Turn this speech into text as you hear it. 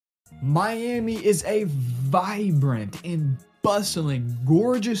Miami is a vibrant and bustling,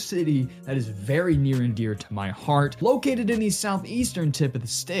 gorgeous city that is very near and dear to my heart, located in the southeastern tip of the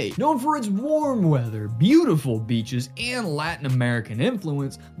state. Known for its warm weather, beautiful beaches, and Latin American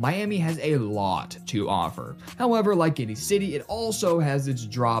influence, Miami has a lot to offer. However, like any city, it also has its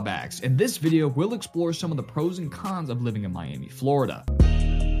drawbacks. In this video, we'll explore some of the pros and cons of living in Miami, Florida.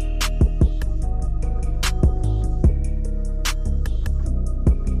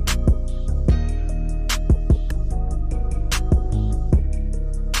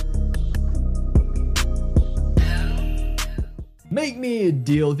 Make me a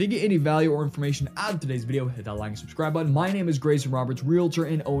deal. If you get any value or information out of today's video, hit that like and subscribe button. My name is Grayson Roberts, realtor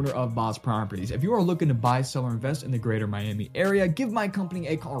and owner of Boss Properties. If you are looking to buy, sell, or invest in the greater Miami area, give my company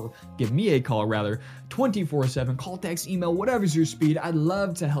a call, give me a call rather, 24/7, call, text, email, whatever's your speed. I'd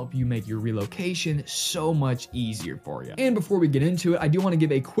love to help you make your relocation so much easier for you. And before we get into it, I do want to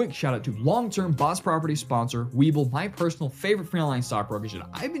give a quick shout out to long-term Boss Properties sponsor, Webull, my personal favorite free online stock brokerage that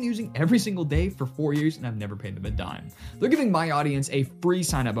I've been using every single day for 4 years and I've never paid them a dime. They're giving my audience a free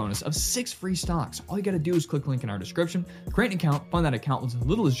sign-up bonus of 6 free stocks. All you gotta do is click the link in our description, create an account, fund that account with as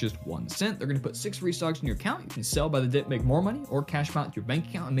little as just 1 cent. They're gonna put 6 free stocks in your account. You can sell by the dip, make more money, or cash them out into your bank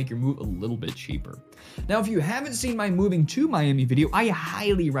account and make your move a little bit cheaper. Now, if you haven't seen my moving to Miami video, I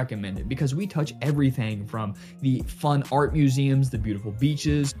highly recommend it because we touch everything from the fun art museums, the beautiful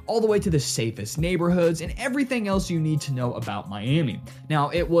beaches, all the way to the safest neighborhoods and everything else you need to know about Miami. Now,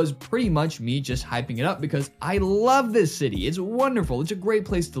 it was pretty much me just hyping it up because I love this city. It's wonderful. It's a great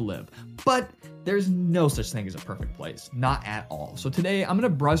place to live. But there's no such thing as a perfect place. Not at all. So today I'm going to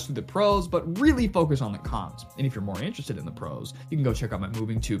brush through the pros, but really focus on the cons. And if you're more interested in the pros, you can go check out my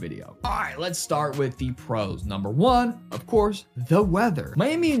moving to video. All right, let's start with the pros. Number 1, of course, the weather.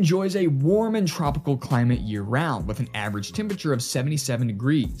 Miami enjoys a warm and tropical climate year round with an average temperature of 77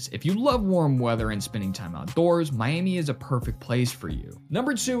 degrees. If you love warm weather and spending time outdoors, Miami is a perfect place for you.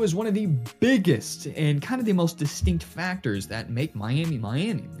 Number 2 is one of the biggest and kind of the most distinct factors that make Miami,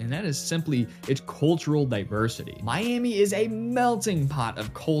 Miami. And that is simply its cultural diversity. Miami is a melting pot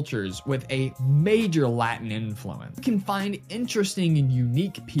of cultures with a major Latin influence. You can find interesting and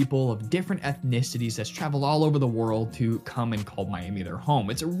unique people of different ethnicities that travel all over the world to come and call Miami their home.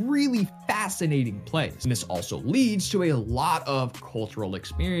 It's a really fascinating place. And this also leads to a lot of cultural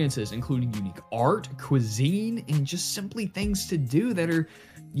experiences, including unique art, cuisine, and just simply things to do that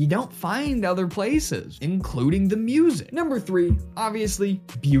you don't find other places, including the music. Number 3, obviously,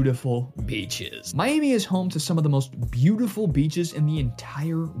 beautiful beaches. Miami is home to some of the most beautiful beaches in the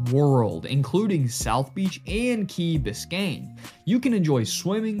entire world, including South Beach and Key Biscayne. You can enjoy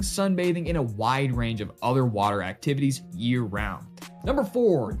swimming, sunbathing, and a wide range of other water activities year-round. Number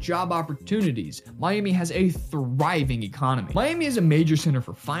 4, job opportunities. Miami has a thriving economy. Miami is a major center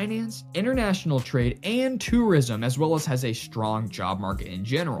for finance, international trade, and tourism, as well as has a strong job market in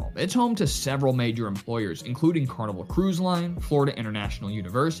general. It's home to several major employers, including Carnival Cruise Line, Florida International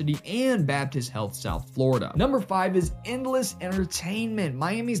University, and Baptist Health South Florida. Number 5 is endless entertainment.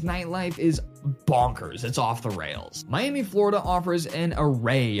 Miami's nightlife is bonkers. It's off the rails. Miami, Florida offers an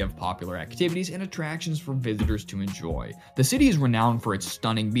array of popular activities and attractions for visitors to enjoy. The city is renowned for its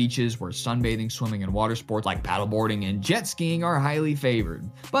stunning beaches where sunbathing, swimming, and water sports like paddleboarding and jet skiing are highly favored.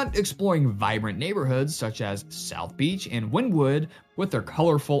 But exploring vibrant neighborhoods such as South Beach and Wynwood with their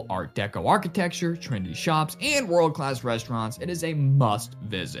colorful Art Deco architecture, trendy shops, and world-class restaurants, it is a must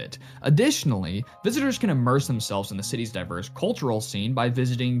visit. Additionally, visitors can immerse themselves in the city's diverse cultural scene by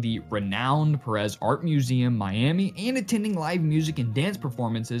visiting the renowned Perez Art Museum, Miami, and attending live music and dance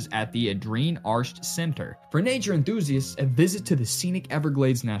performances at the Adrien Arsht Center. For nature enthusiasts, a visit to the scenic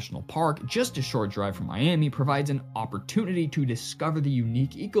Everglades National Park, just a short drive from Miami, provides an opportunity to discover the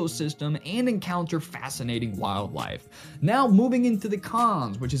unique ecosystem and encounter fascinating wildlife. Now, moving into the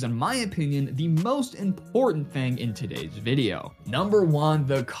cons, which is in my opinion the most important thing in today's video. Number 1,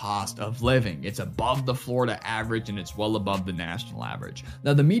 the cost of living. It's above the Florida average and it's well above the national average.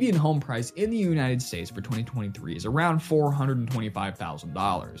 Now, the median home price in the United States for 2023 is around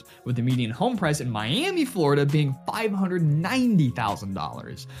 $425,000, with the median home price in Miami, Florida being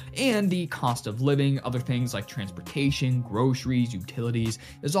 $590,000. And the cost of living, other things like transportation, groceries, utilities,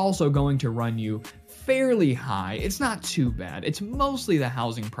 is also going to run you fairly high. It's not too bad. It's mostly the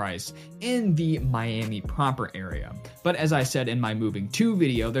housing price in the Miami proper area. But as I said in my moving to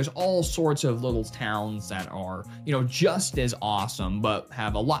video, there's all sorts of little towns that are, just as awesome, but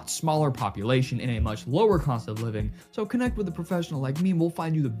have a lot smaller population and a much lower cost of living. So connect with a professional like me and we'll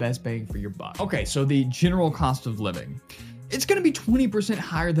find you the best bang for your buck. Okay, so the general cost of living. it's going to be 20%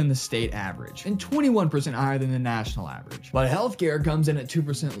 higher than the state average and 21% higher than the national average. But healthcare comes in at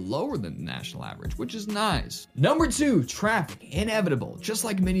 2% lower than the national average, which is nice. Number 2, traffic. Inevitable. Just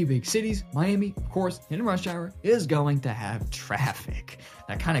like many big cities, Miami, of course, in rush hour, is going to have traffic.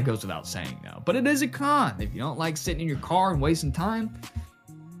 That kind of goes without saying though, but it is a con. If you don't like sitting in your car and wasting time,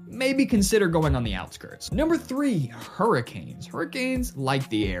 maybe consider going on the outskirts. Number 3, hurricanes. Hurricanes like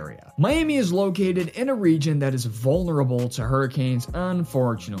the area. Miami is located in a region that is vulnerable to hurricanes,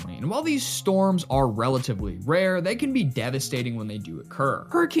 unfortunately. And while these storms are relatively rare, they can be devastating when they do occur.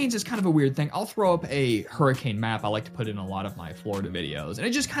 Hurricanes is kind of a weird thing. I'll throw up a hurricane map I like to put in a lot of my Florida videos, and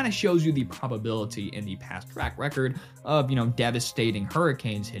it just kind of shows you the probability in the past track record of, devastating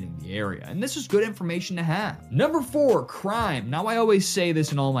hurricanes hitting the area. And this is good information to have. Number 4, crime. Now, I always say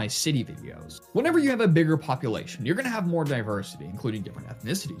this in all my city videos. Whenever you have a bigger population, you're going to have more diversity, including different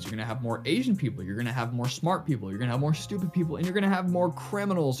ethnicities. You're going to have more Asian people. You're going to have more smart people. You're going to have more stupid people, and you're going to have more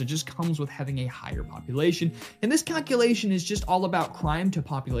criminals. It just comes with having a higher population. And this calculation is just all about crime to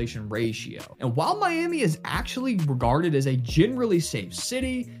population ratio. And while Miami is actually regarded as a generally safe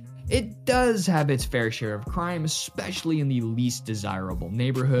city, it does have its fair share of crime, especially in the least desirable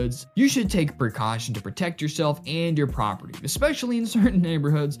neighborhoods. You should take precaution to protect yourself and your property, especially in certain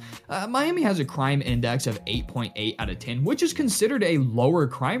neighborhoods. Miami has a crime index of 8.8 out of 10, which is considered a lower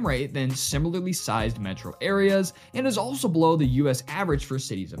crime rate than similarly sized metro areas, and is also below the US average for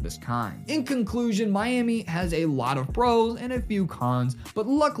cities of this kind. In conclusion, Miami has a lot of pros and a few cons, but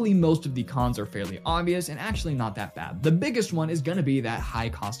luckily most of the cons are fairly obvious and actually not that bad. The biggest one is going to be that high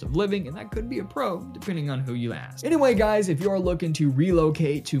cost of living, and that could be a pro depending on who you ask. Anyway, guys, if you're looking to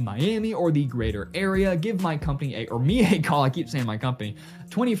relocate to Miami or the greater area, give my company a call. I keep saying my company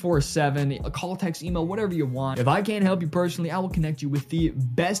 24/7, a call, text, email, whatever you want. If I can't help you personally, I will connect you with the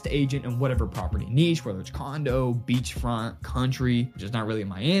best agent in whatever property niche, whether it's condo, beachfront, country, which is not really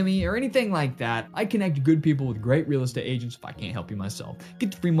Miami, or anything like that. I connect good people with great real estate agents if I can't help you myself.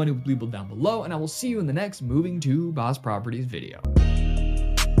 Get the free money with Webull down below, and I will see you in the next Moving to Boss Properties video.